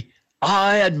 Gory.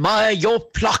 I admire your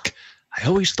pluck. I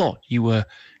always thought you were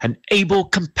an able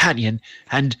companion,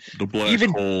 and the black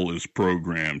hole is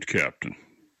programmed, Captain.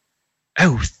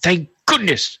 Oh, thank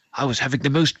goodness! I was having the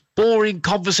most boring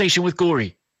conversation with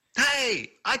Gory.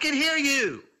 Hey, I can hear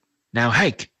you. Now,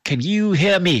 Hank, can you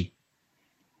hear me?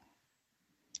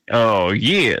 Oh,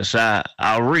 yes,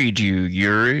 I'll read you,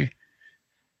 Yuri.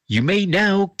 You may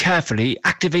now carefully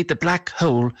activate the black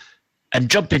hole and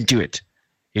jump into it.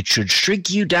 It should shrink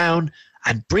you down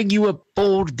and bring you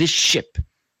aboard this ship.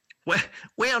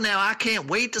 Well, now, I can't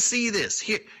wait to see this.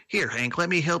 Here, Hank, let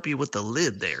me help you with the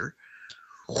lid there.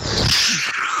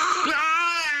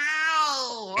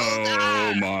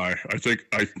 Oh my!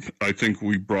 I think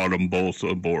we brought them both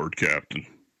aboard, Captain.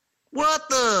 What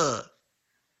the?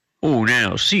 Oh,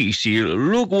 now, see,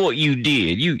 look what you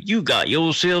did. You got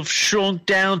yourself shrunk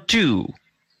down too.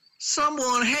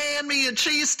 Someone hand me a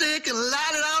cheese stick and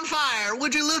light it on fire.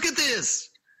 Would you look at this?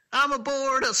 I'm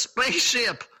aboard a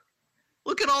spaceship.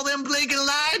 Look at all them blinking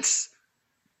lights.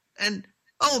 And,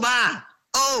 oh my,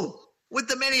 with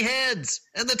the many heads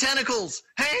and the tentacles.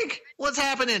 Hank, what's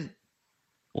happening?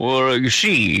 Well, you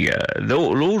see,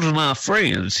 those are my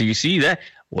friends. You see that?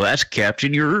 Well, that's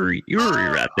Captain Yuri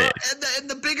right there. And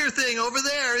the bigger thing over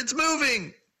there, it's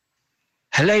moving.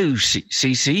 Hello,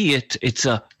 CC. It's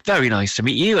very nice to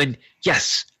meet you. And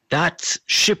yes, that's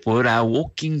Shipwood, our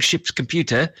walking ship's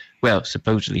computer. Well,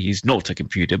 supposedly he's not a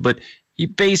computer, but he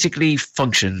basically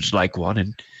functions like one.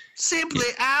 And simply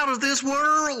out of this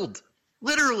world.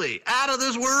 Literally, out of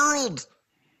this world.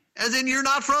 As in, you're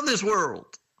not from this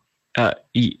world.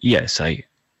 Yes,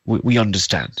 we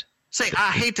understand. Say,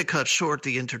 I hate to cut short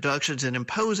the introductions and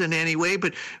impose in any way,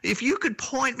 but if you could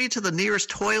point me to the nearest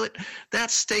toilet,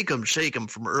 that steak-em shake-em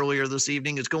from earlier this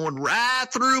evening is going right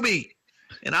through me,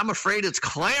 and I'm afraid it's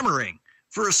clamoring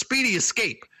for a speedy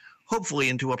escape, hopefully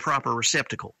into a proper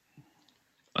receptacle.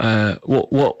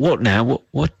 What now?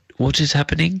 What is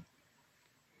happening?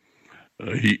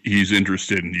 He's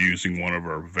interested in using one of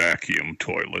our vacuum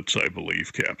toilets, I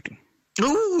believe, Captain.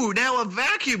 Ooh, now a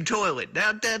vacuum toilet.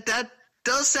 That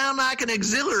does sound like an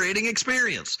exhilarating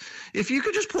experience. If you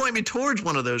could just point me towards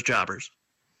one of those jobbers.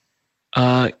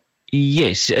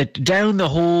 Yes, down the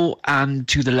hall and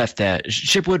to the left there.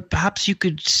 Shipwood, perhaps you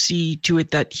could see to it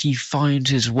that he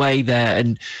finds his way there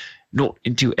and not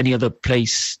into any other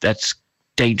place that's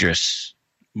dangerous.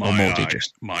 Or more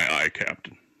dangerous. My eye,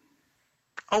 Captain.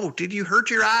 Oh, did you hurt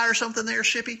your eye or something there,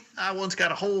 Shippy? I once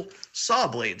got a whole saw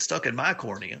blade stuck in my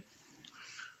cornea.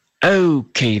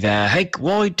 Okay there, Hank,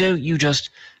 why don't you just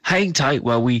hang tight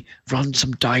while we run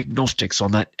some diagnostics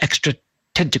on that extra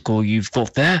tentacle you've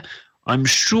got there? I'm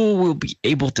sure we'll be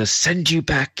able to send you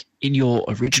back in your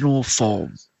original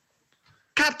form.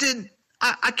 Captain,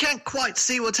 I can't quite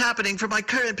see what's happening from my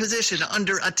current position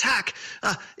under attack.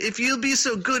 If you'll be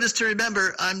so good as to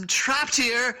remember, I'm trapped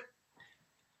here.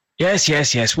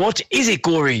 Yes. What is it,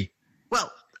 Gory?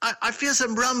 Well, I feel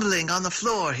some rumbling on the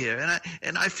floor here,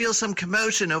 and I feel some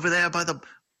commotion over there by the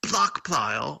block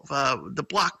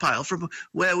pile from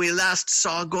where we last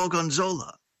saw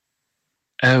Gorgonzola.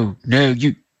 Oh no,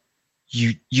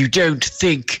 You don't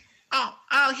think...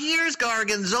 Oh, here's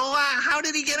Gorgonzola. How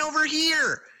did he get over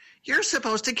here? You're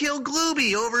supposed to kill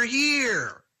Glooby over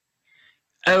here.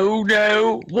 Oh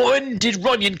no! When did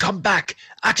Runyon come back?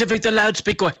 Activate the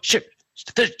loudspeaker.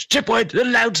 Shipward, the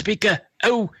loudspeaker.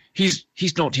 Oh, he's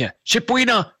not here.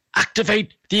 Shipwina,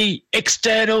 activate the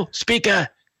external speaker.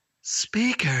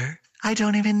 Speaker? I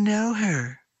don't even know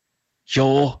her.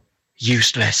 You're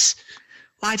useless.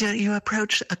 Why don't you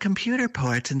approach a computer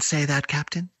port and say that,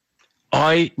 Captain?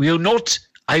 I will not.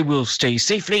 I will stay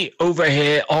safely over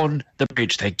here on the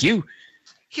bridge, thank you.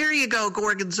 Here you go,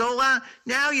 Gorgonzola.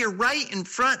 Now you're right in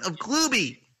front of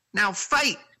Glooby. Now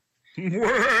fight.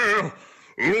 Well,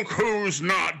 look who's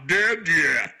not dead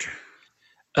yet.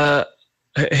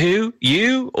 Who?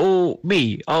 You or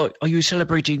me? Are you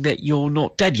celebrating that you're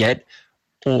not dead yet?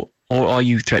 Or are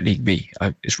you threatening me?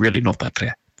 It's really not that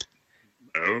clear.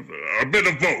 A bit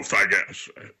of both, I guess.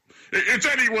 It's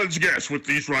anyone's guess with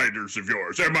these riders of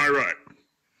yours, am I right?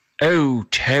 Oh,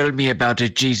 tell me about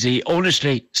it, GZ.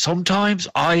 Honestly, sometimes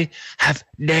I have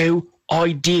no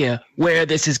idea where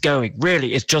this is going.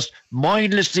 Really, it's just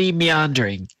mindlessly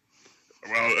meandering.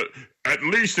 Well, at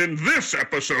least in this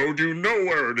episode, you know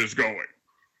where it is going.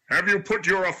 Have you put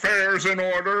your affairs in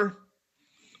order?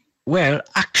 Well,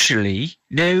 actually,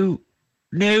 no,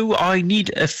 I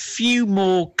need a few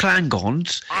more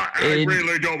Klangons. I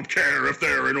really don't care if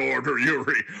they're in order,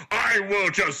 Yuri. I will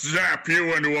just zap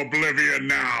you into oblivion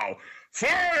now.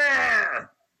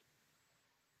 Fire!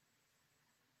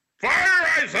 Fire,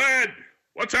 I said!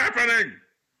 What's happening?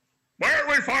 Why aren't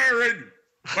we firing?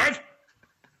 What?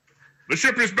 The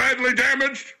ship is badly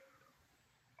damaged?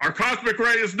 Our cosmic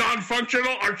ray is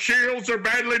non-functional? Our shields are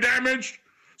badly damaged?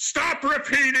 Stop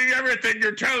repeating everything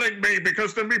you're telling me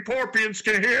because the Meporpians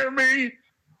can hear me.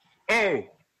 Oh,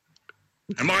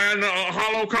 am I on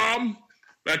holocom?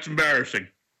 That's embarrassing.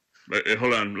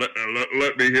 Hold on,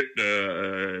 let me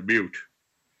hit mute.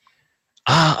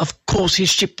 Of course his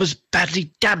ship was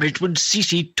badly damaged when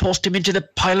Cece tossed him into the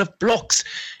pile of blocks.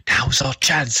 Now's our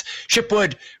chance.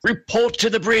 Shipward, report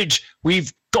to the bridge.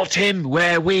 We've got him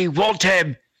where we want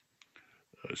him.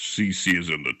 Cece is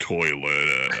in the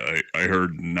toilet. I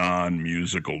heard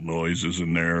non-musical noises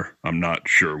in there. I'm not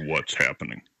sure what's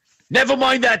happening. Never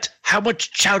mind that. How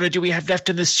much chowder do we have left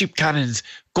in the soup cannons?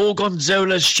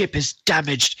 Gorgonzola's ship is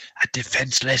damaged and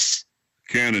defenseless.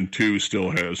 Cannon 2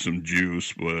 still has some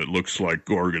juice, but it looks like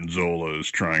Gorgonzola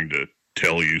is trying to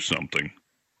tell you something.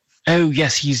 Oh,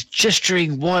 yes, he's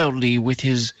gesturing wildly with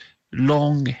his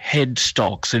long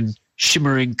headstalks and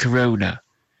shimmering corona.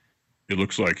 It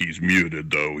looks like he's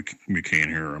muted, though. We can't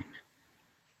hear him.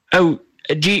 Oh,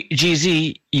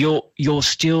 GZ, you're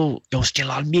still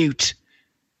on mute.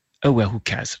 Oh well, who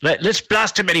cares? Let's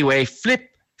blast him anyway.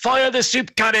 Fire the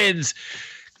soup cannons.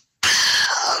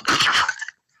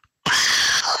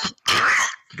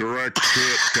 Direct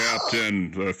hit,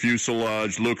 Captain. The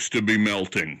fuselage looks to be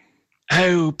melting.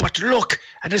 Oh, but look,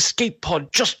 an escape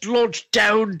pod just launched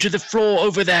down to the floor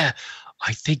over there.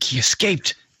 I think he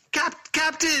escaped.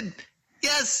 Captain!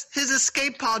 Yes, his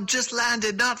escape pod just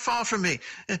landed not far from me,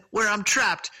 where I'm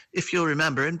trapped, if you'll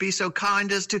remember, and be so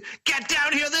kind as to get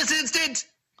down here this instant!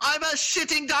 I'm a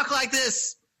shitting duck like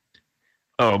this!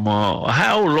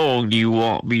 How long do you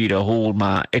want me to hold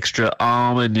my extra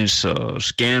arm in this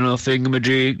scanner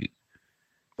thingamajig?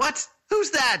 What?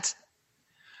 Who's that?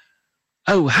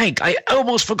 Oh, Hank, I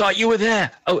almost forgot you were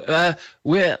there. Oh,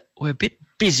 we're a bit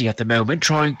busy at the moment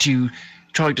trying to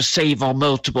save our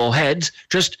multiple heads.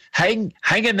 Just hang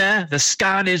in there. The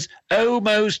scan is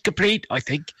almost complete, I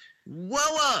think.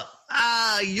 Whoa,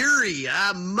 Yuri,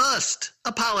 I must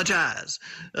apologize.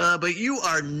 But you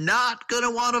are not going to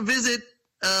want to visit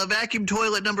vacuum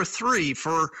toilet number 3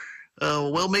 for,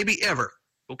 maybe ever.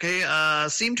 Okay,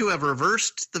 seem to have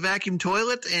reversed the vacuum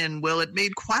toilet, and, it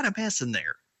made quite a mess in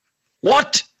there.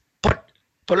 What? But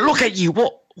look at you.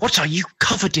 What are you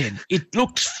covered in? It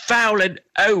looks foul and,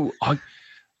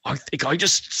 I think I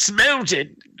just smelled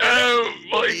it. Oh,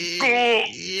 my God.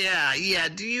 Yeah.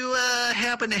 Do you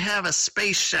happen to have a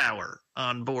space shower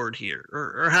on board here?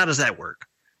 Or how does that work?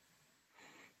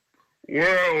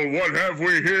 Well, what have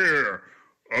we here?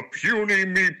 A puny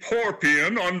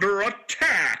Meporpian under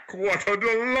attack. What a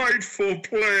delightful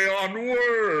play on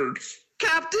words.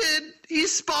 Captain, he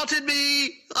spotted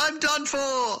me. I'm done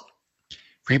for.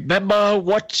 Remember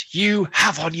what you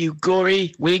have on you,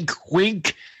 Gory. Wink,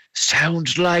 wink.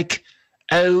 Sounds like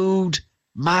old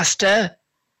master.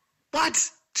 What?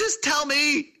 Just tell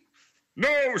me.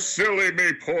 No silly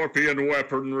Meporpian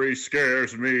weaponry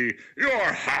scares me.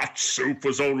 Your hot soup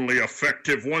was only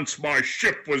effective once my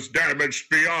ship was damaged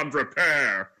beyond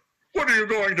repair. What are you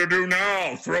going to do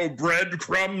now? Throw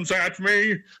breadcrumbs at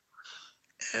me?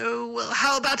 Oh, well,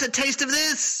 how about a taste of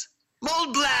this?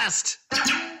 Mold Blast! Mold!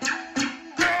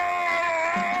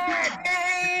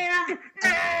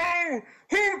 No!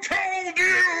 Who told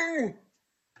you?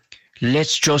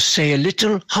 Let's just say a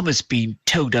little hummus bean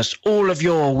told us all of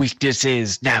your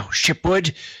weaknesses. Now,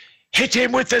 Shipwood, hit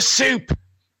him with the soup.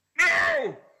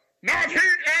 No! Not heat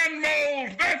and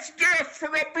mold! That's death for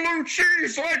a blue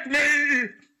cheese like me!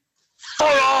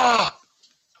 Fire!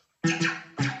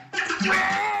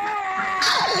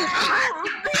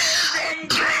 Gorgon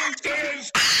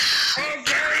princess!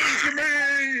 Avenge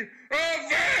me!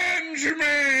 Avenge me!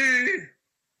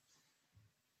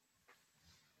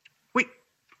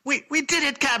 We did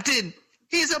it, Captain!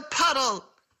 He's a puddle!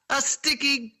 A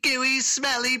sticky, gooey,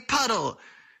 smelly puddle!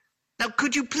 Now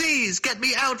could you please get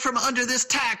me out from under this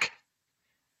tack?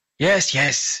 Yes,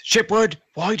 Shipwood,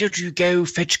 why don't you go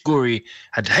fetch Gory?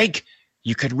 And Hank,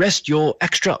 you can rest your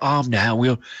extra arm now.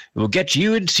 We'll get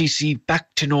you and Cece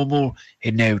back to normal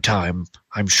in no time,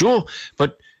 I'm sure,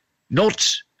 but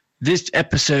not this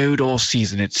episode or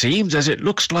season, it seems, as it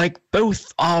looks like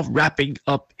both are wrapping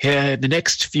up here in the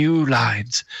next few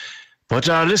lines. But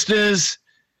our listeners,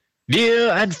 near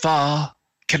and far,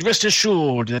 can rest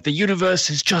assured that the universe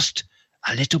is just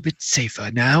a little bit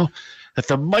safer now that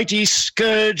the mighty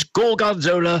scourge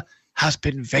Gorgonzola has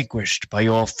been vanquished by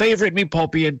your favorite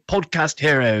Meepopian podcast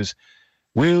heroes.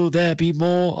 Will there be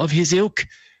more of his ilk?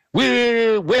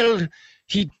 Well,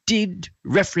 he did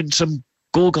reference some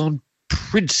Gorgon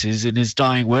princes in his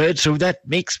dying words, so that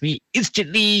makes me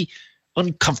instantly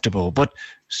uncomfortable, but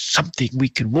something we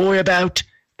can worry about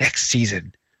next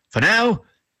season. For now,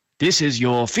 this is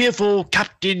your fearful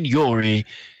Captain Yori.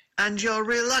 And your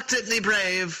reluctantly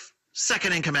brave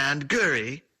second-in-command,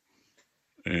 Guri.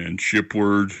 And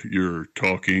Shipward, your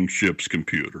talking ship's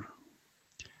computer.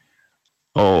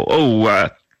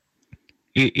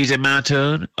 Is it my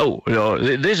turn?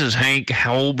 This is Hank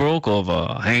Holbrook of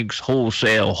Hank's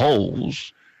Wholesale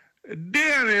Holes.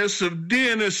 Dennis of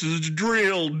Dennis's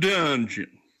Drill Dungeon.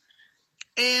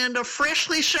 And a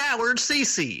freshly showered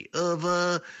Cece of,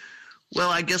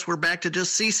 I guess we're back to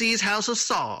just Cece's House of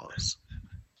Saws.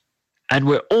 And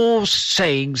we're all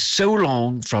saying so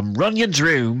long from Runyon's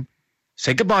room.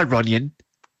 Say goodbye, Runyon.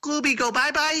 Glooby, go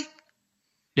bye-bye.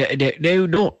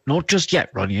 No, not just yet,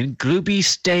 Runyon. Glooby,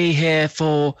 stay here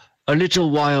for a little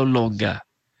while longer.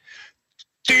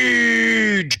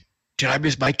 Dude! Did I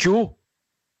miss my cue?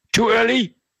 Too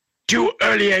early? Too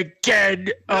early again?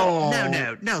 Oh.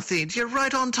 No, Theed. You're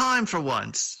right on time for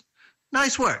once.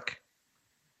 Nice work.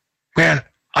 Well,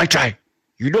 I try.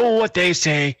 You know what they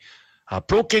say. A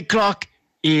broken clock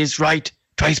is right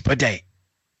twice per day.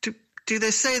 Do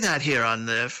they say that here on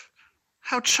Liv?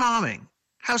 How charming.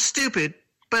 How stupid,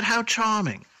 but how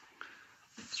charming.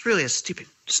 It's really a stupid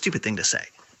thing to say.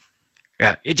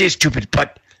 Yeah, it is stupid,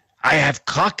 but I have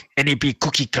clock and it be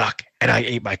cookie clock, and I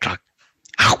ate my clock.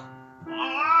 Ow!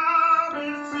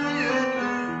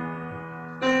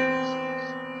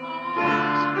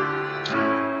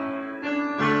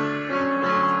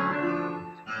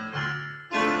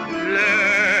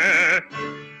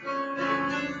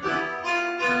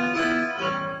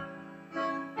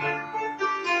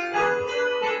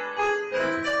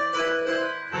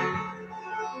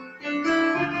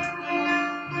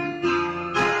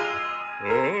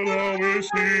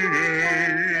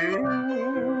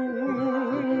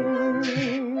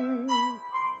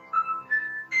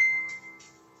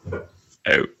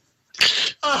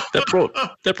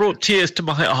 That brought tears to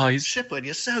my eyes. Shipwood,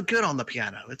 you're so good on the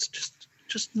piano. It's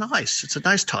just nice. It's a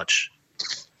nice touch.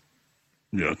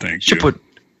 Yeah, thank you. Shipwood,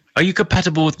 are you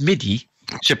compatible with MIDI,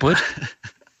 Shipwood?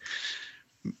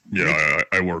 Yeah,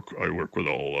 I work with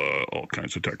all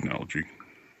kinds of technology.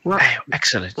 Wow,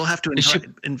 excellent. We'll have to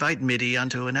invite MIDI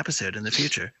onto an episode in the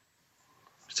future.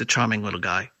 He's a charming little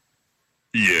guy.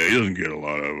 Yeah, he doesn't get a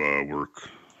lot of work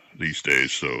these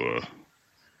days, so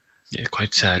yeah,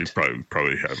 quite sad. He'd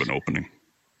probably have an opening.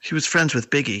 He was friends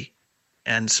with Biggie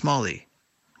and Smalley.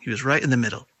 He was right in the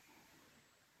middle.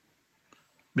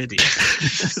 MIDI.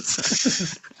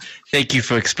 Thank you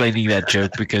for explaining that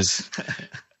joke, because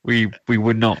we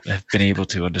would not have been able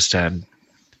to understand.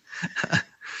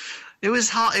 It was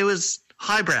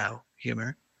highbrow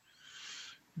humor.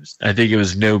 I think it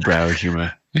was no brow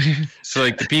humor. So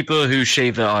like the people who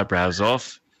shave their eyebrows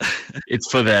off, it's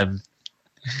for them.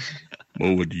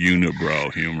 What would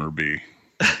unibrow humor be?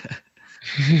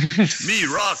 Me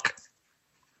rock.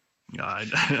 I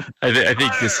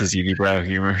think this is unibrow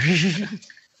humor.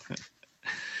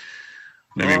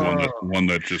 Maybe one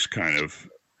that just kind of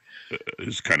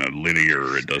is kind of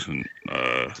linear. It doesn't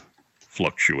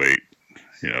fluctuate.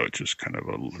 It's just kind of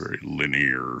a very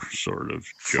linear sort of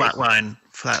joke.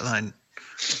 Flatline.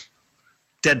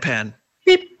 Deadpan.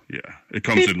 Beep. Yeah, it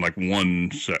comes in like one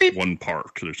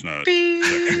part. There's not a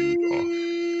section.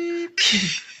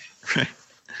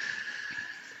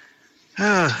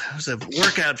 It was a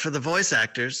workout for the voice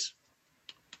actors.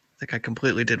 I think I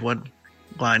completely did one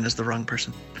line as the wrong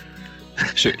person.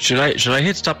 Should I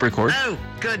hit stop record? Oh,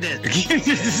 goodness.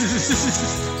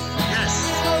 Yes.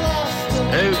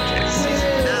 Okay.